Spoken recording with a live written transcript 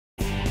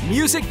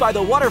Music by the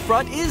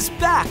Waterfront is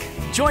back!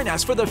 Join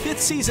us for the 5th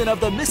season of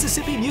the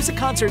Mississippi Music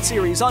Concert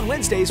Series on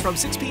Wednesdays from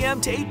 6 p.m.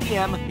 to 8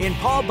 p.m. in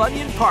Paul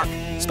Bunyan Park.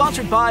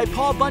 Sponsored by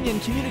Paul Bunyan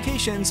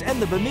Communications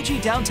and the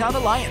Bemidji Downtown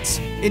Alliance.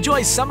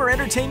 Enjoy summer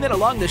entertainment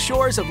along the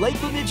shores of Lake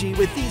Bemidji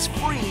with these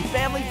free,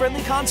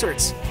 family-friendly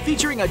concerts.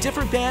 Featuring a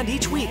different band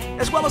each week,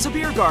 as well as a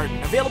beer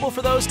garden available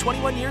for those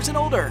 21 years and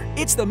older.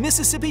 It's the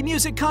Mississippi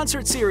Music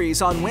Concert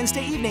Series on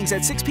Wednesday evenings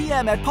at 6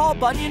 p.m. at Paul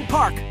Bunyan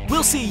Park.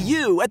 We'll see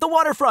you at the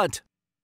Waterfront!